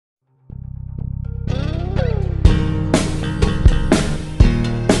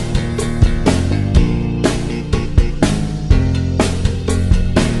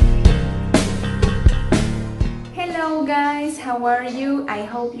how are you? I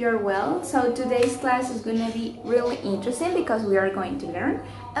hope you're well. So today's class is going to be really interesting because we are going to learn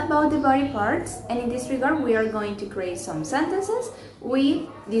about the body parts, and in this regard we are going to create some sentences with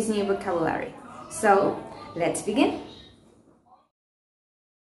this new vocabulary. So let's begin.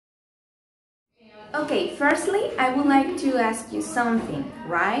 Okay, firstly I would like to ask you something,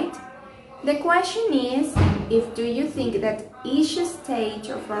 right? The question is, do you think that each stage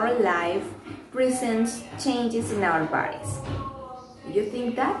of our life presents changes in our bodies? Do you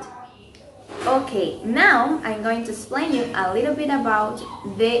think that? Okay, now I'm going to explain you a little bit about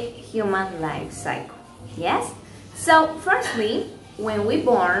the human life cycle. Yes? So, firstly, when we're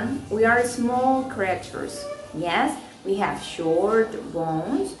born, we are small creatures. Yes? We have short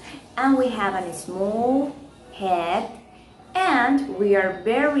bones and we have a small head, and we are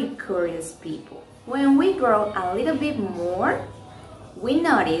very curious people. When we grow a little bit more, we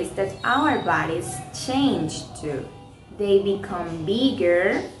notice that our bodies change too. They become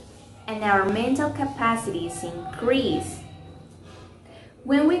bigger and our mental capacities increase.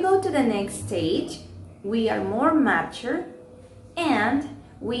 When we go to the next stage, we are more mature and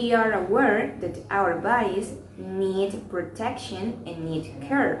we are aware that our bodies need protection and need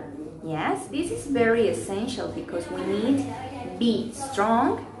care. Yes, this is very essential because we need to be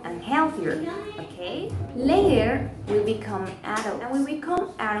strong and healthier, okay? Later, we become adults. And when we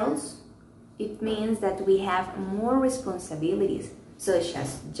become adults, it means that we have more responsibilities, such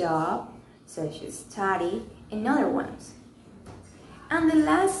as job, such as study, and other ones. And the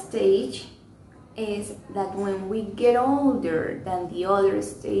last stage is that when we get older than the other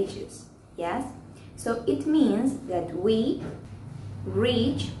stages, yes? So it means that we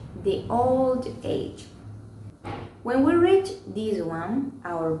reach the old age. When we reach this one,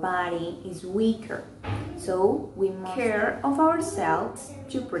 our body is weaker, so we must care of ourselves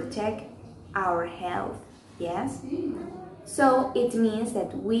to protect our health, yes? So it means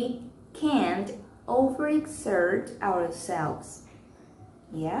that we can't overexert ourselves,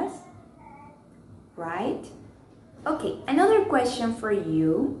 yes? Right? Okay, another question for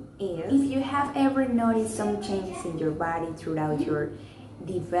you is, if you have ever noticed some changes in your body throughout your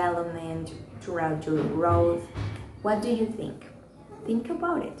development, throughout your growth, what do you think? Think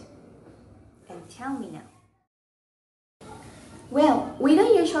about it and tell me now. Well, we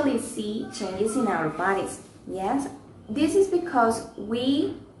don't usually see changes in our bodies, yes? This is because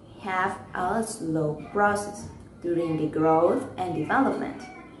we have a slow process during the growth and development.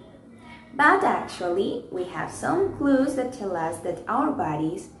 But actually, we have some clues that tell us that our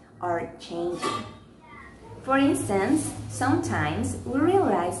bodies are changing. For instance, sometimes we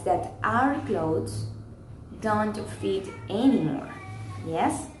realize that our clothes don't fit anymore.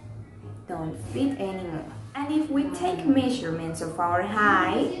 Yes? Don't fit anymore. And if we take measurements of our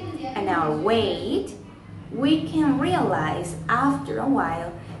height and our weight, we can realize after a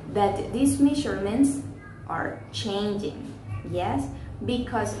while that these measurements are changing. Yes?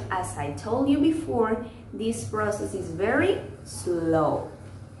 Because as I told you before, this process is very slow.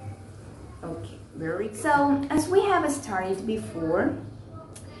 Okay, so as we have started before,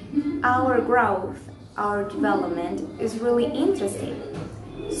 our growth, our development is really interesting.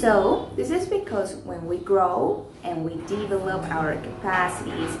 So this is because when we grow and we develop our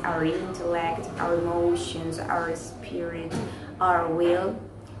capacities, our intellect, our emotions, our spirit, our will,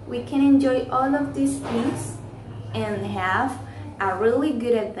 we can enjoy all of these things and have a really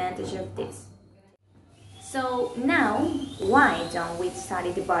good advantage of this. So now, why don't we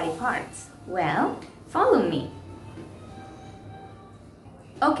study the body parts? Well, follow me.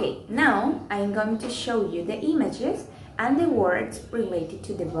 Okay, now I'm going to show you the images and the words related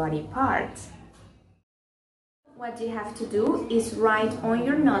to the body parts. What you have to do is write on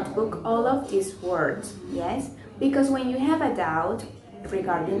your notebook all of these words, yes? Because when you have a doubt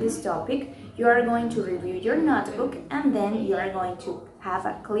regarding this topic, you are going to review your notebook and then you are going to have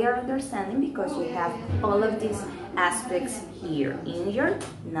a clear understanding because you have all of these aspects here in your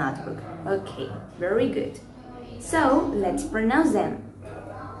notebook. Okay, very good. So let's pronounce them.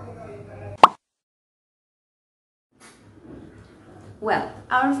 Well,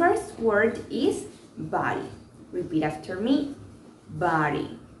 our first word is body. Repeat after me.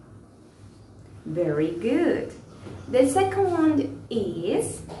 Body. Very good. The second one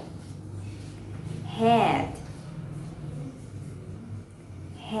is head.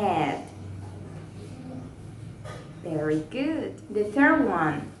 Head. Very good. The third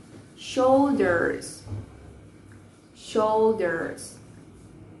one, shoulders. Shoulders.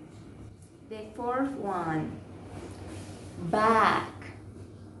 The fourth one, back.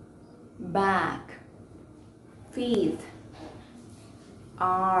 Back. Feet.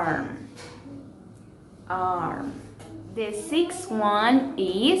 Arm. Arm. The sixth one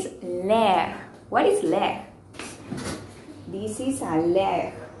is leg. What is leg? This is a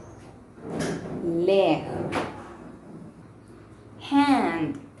leg. Leg.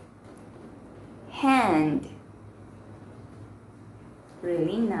 Hand. Hand.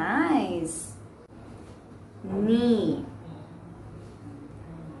 Really nice. Knee.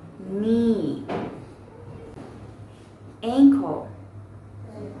 Knee. Ankle.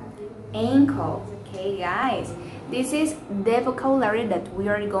 Ankle. Okay, guys, this is the vocabulary that we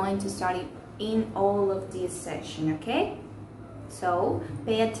are going to study in all of this section, okay? So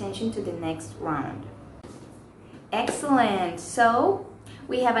pay attention to the next round. Excellent. So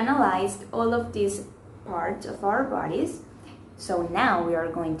we have analyzed all of these parts of our bodies. So now we are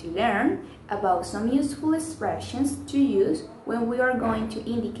going to learn about some useful expressions to use when we are going to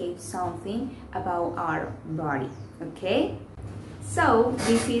indicate something about our body, okay? So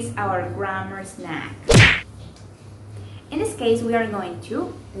this is our grammar snack. In this case, we are going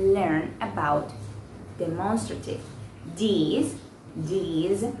to learn about demonstrative. These,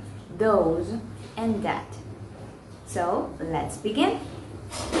 those, and that. So let's begin.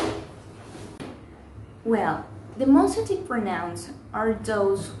 Well, demonstrative pronouns are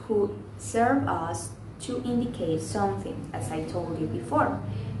those who serve us to indicate something, as I told you before.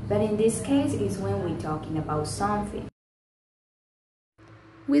 But in this case, it's when we're talking about something.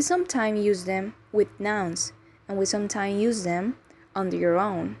 We sometimes use them with nouns, and we sometimes use them on their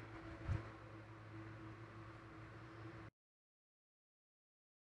own.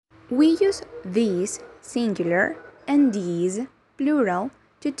 We use these, singular, and these, plural,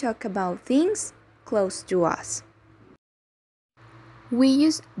 to talk about things close to us. We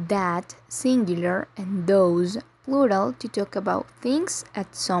use that, singular, and those, plural, to talk about things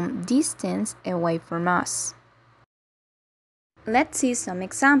at some distance away from us. Let's see some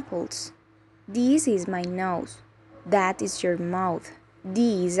examples. This is my nose. That is your mouth.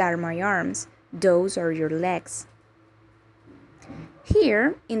 These are my arms. Those are your legs.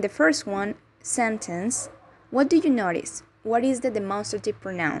 Here, in the first sentence, what do you notice? What is the demonstrative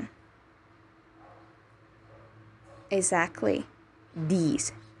pronoun? Exactly,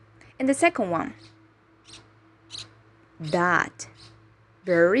 these. And the second one, that.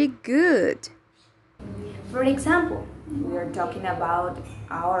 Very good. For example, we are talking about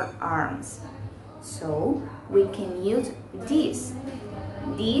our arms. So we can use this.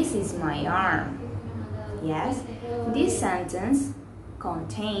 This is my arm. Yes, this sentence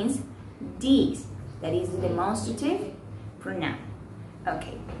contains this. That is the demonstrative pronoun.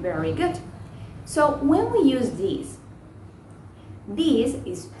 Okay, very good. So when we use this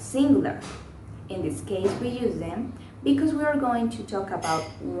is singular. In this case, we use them because we are going to talk about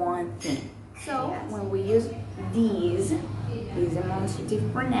one thing. So when we use these, this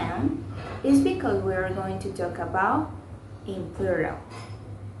demonstrative pronoun, is because we are going to talk about in plural.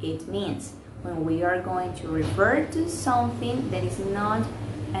 It means when we are going to refer to something that is not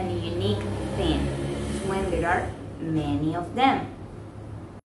a unique thing, when there are many of them.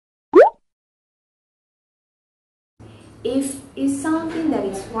 If it's something that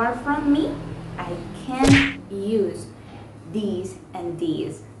is far from me, I can use these and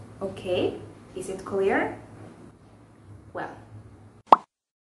these. Okay? Is it clear? Well.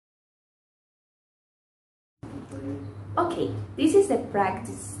 Okay, this is the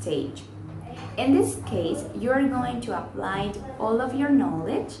practice stage. In this case, you are going to apply all of your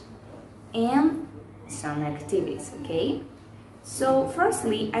knowledge and some activities, okay? So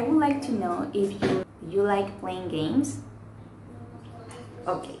firstly, I would like to know if you like playing games.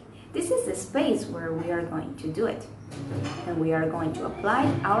 Okay, this is the space where we are going to do it. And we are going to apply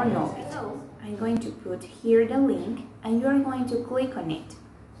our knowledge. So I'm going to put here the link and you're going to click on it.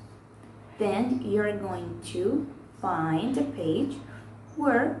 Then you're going to find the page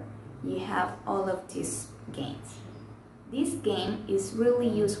where you have all of these games. This game is really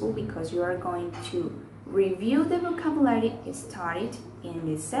useful because you are going to review the vocabulary started in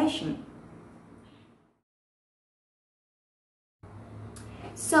this session.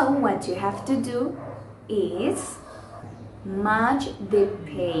 So what you have to do is match the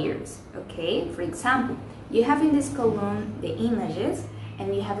pairs, okay? For example, you have in this column the images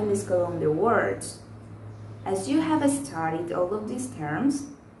and you have in this column the words. As you have studied all of these terms,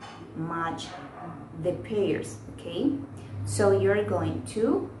 match the pairs, okay? So you're going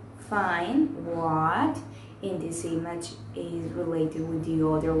to find what in this image is related with the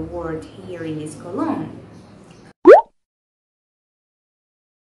other word here in this column.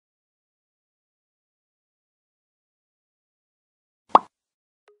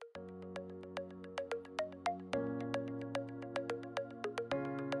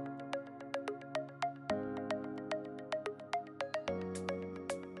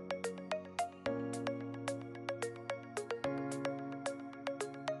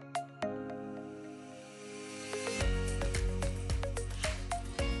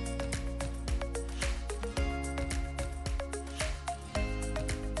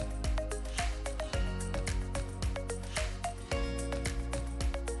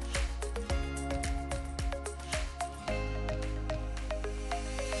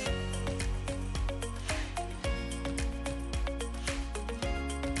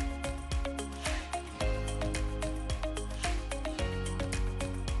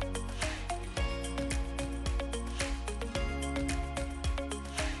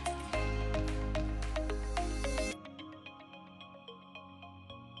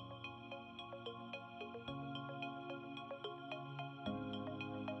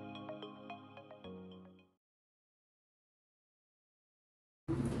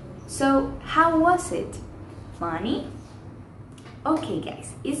 So, how was it? Funny? Okay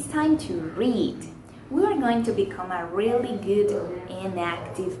guys, it's time to read. We are going to become a really good and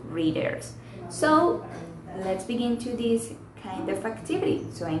active readers. So, let's begin to this kind of activity.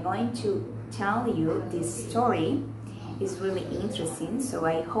 So, I'm going to tell you this story. It's really interesting, so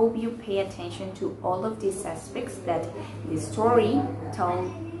I hope you pay attention to all of these aspects that the story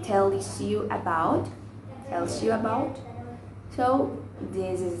tells you about. So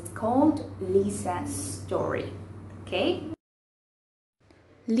this is called Lisa's story. Okay?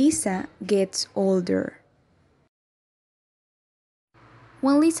 Lisa gets older.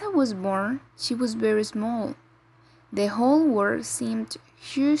 When Lisa was born, she was very small. The whole world seemed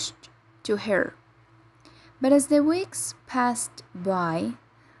huge to her. But as the weeks passed by,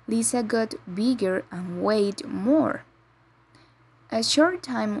 Lisa got bigger and weighed more. A short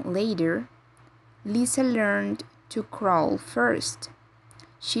time later, Lisa learned to crawl first.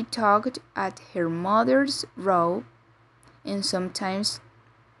 She tugged at her mother's robe, and sometimes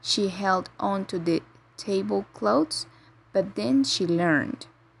she held on to the tablecloths, but then she learned.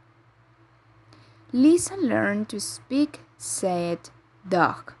 Lisa learned to speak, said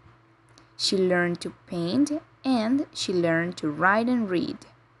dog. She learned to paint, and she learned to write and read.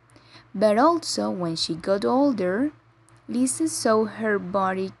 But also, when she got older, Lisa saw her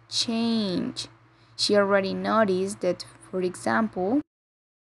body change. She already noticed that, for example,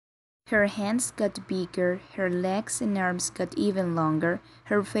 her hands got bigger, her legs and arms got even longer,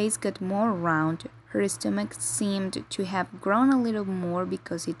 her face got more round, her stomach seemed to have grown a little more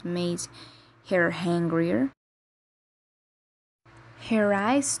because it made her hungrier. Her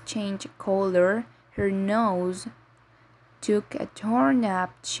eyes changed color, her nose took a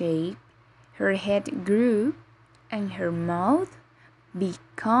torn-up shape, her head grew, and her mouth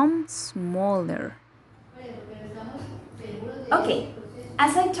became smaller. Okay,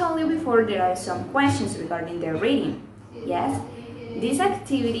 as I told you before, there are some questions regarding the reading. Yes? This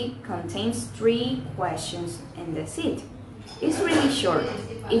activity contains 3 questions and that's it. It's really short.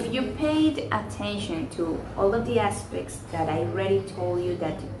 If you paid attention to all of the aspects that I already told you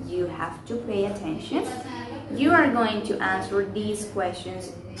that you have to pay attention, you are going to answer these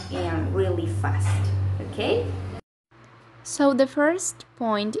questions really fast, okay? So the first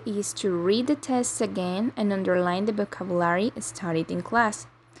point is to read the tests again and underline the vocabulary studied in class.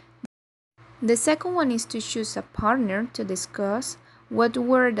 The second one is to choose a partner to discuss what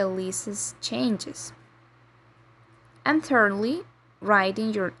were the Lisa's changes. And thirdly, write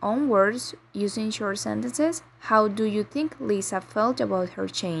in your own words, using short sentences, how do you think Lisa felt about her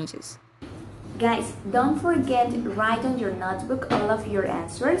changes? Guys, don't forget to write on your notebook all of your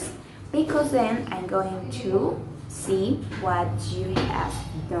answers, because then I'm going to see what you have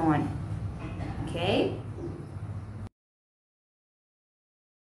done. Okay?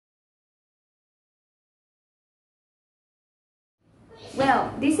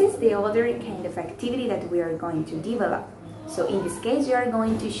 Well, this is the other kind of activity that we are going to develop. So in this case, you are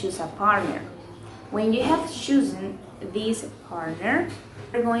going to choose a partner. When you have chosen this partner,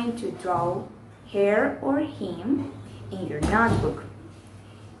 you're going to draw her or him in your notebook.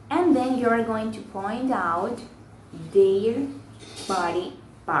 And then you are going to point out their body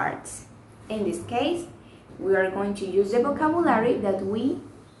parts. In this case, we are going to use the vocabulary that we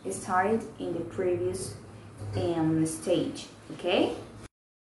started in the previous stage, okay?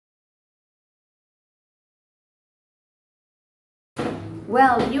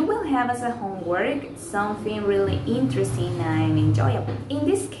 Well, you will have as a homework something really interesting and enjoyable. In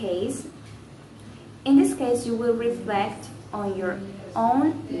this case, you will reflect on your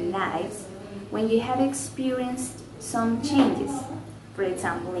own lives when you have experienced some changes, for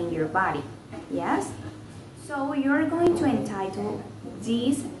example, in your body. Yes? So you're going to entitle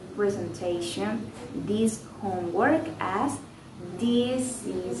this presentation, this homework as "This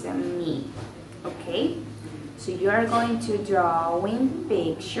is me." Okay? So you are going to draw in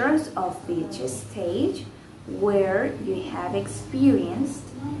pictures of each stage where you have experienced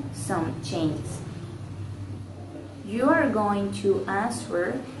some changes. You are going to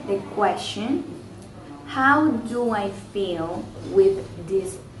answer the question, how do I feel with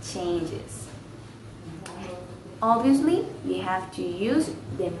these changes? Obviously, you have to use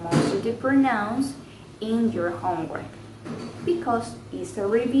the most of the pronouns in your homework because it's a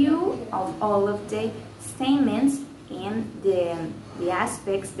review of all of the statements and the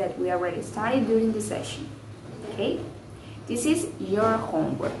aspects that we already studied during the session. Okay? This is your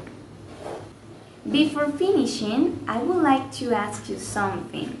homework. Before finishing, I would like to ask you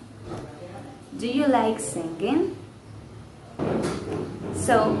something. Do you like singing?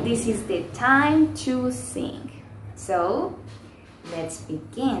 So this is the time to sing. So let's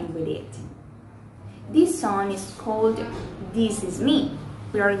begin with it. This song is called This Is Me.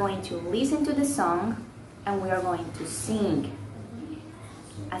 We are going to listen to the song and we are going to sing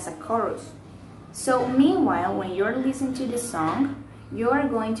as a chorus. So meanwhile, when you're listening to the song, you are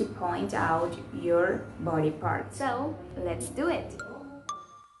going to point out your body parts. So let's do it.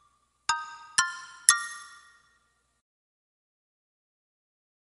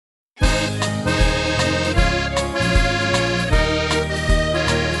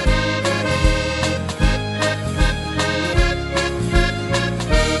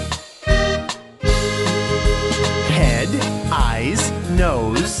 Head, eyes,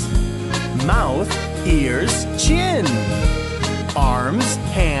 nose, mouth, ears, chin, arms,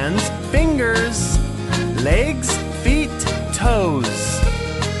 hands, fingers, legs, feet, toes.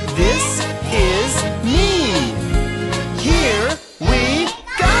 This is me. Here we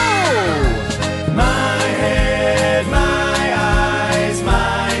go. My head, my eyes,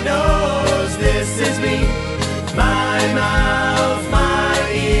 my nose. This is me. My mouth,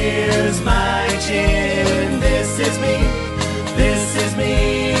 my ears, my chin. This is me. This is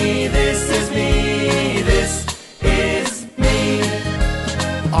me. This is me. This is me.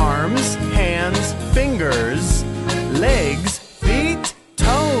 Arms, hands, fingers, legs, feet,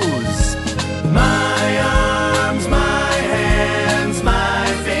 toes. My arms, my hands, my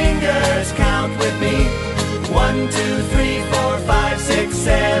fingers. Count with me. 1, 2, 3, 4, 5, 6,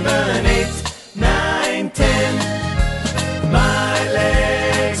 7, 8, 9, 10. My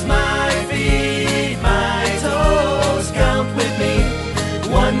legs, my feet, my toes. Count with me.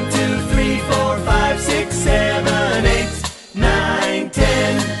 1, 2, 3, 4, 5, 6, 7, 8, 9,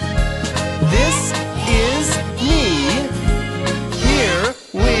 10. This is me. Here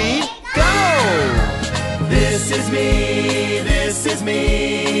we go. This is me. This is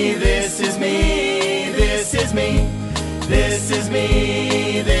me. This is me. This is me. This is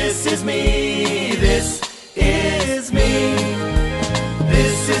me. This is me. This is me.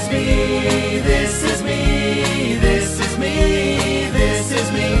 This is me. This is me. This is me. This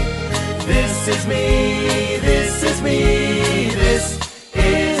is me. This is me. This is me. This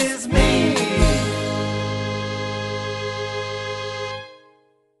is me.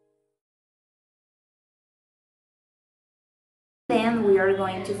 Then we are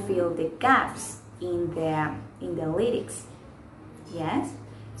going to fill the gaps in the lyrics. Yes?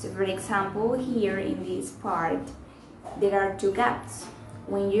 So for example, here in this part, there are 2 gaps.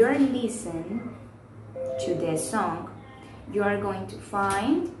 When you're listening to the song, you are going to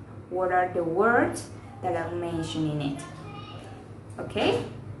find what are the words that are mentioned in it. Okay?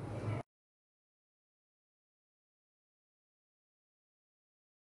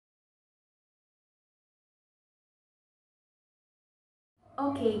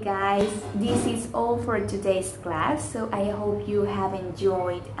 Okay guys, this is all for today's class, so I hope you have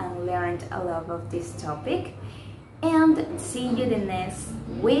enjoyed and learned a lot of this topic. And see you the next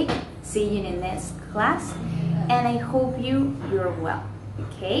week, see you in the next class, and I hope you're well,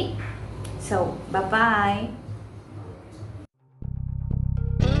 okay? So, bye-bye!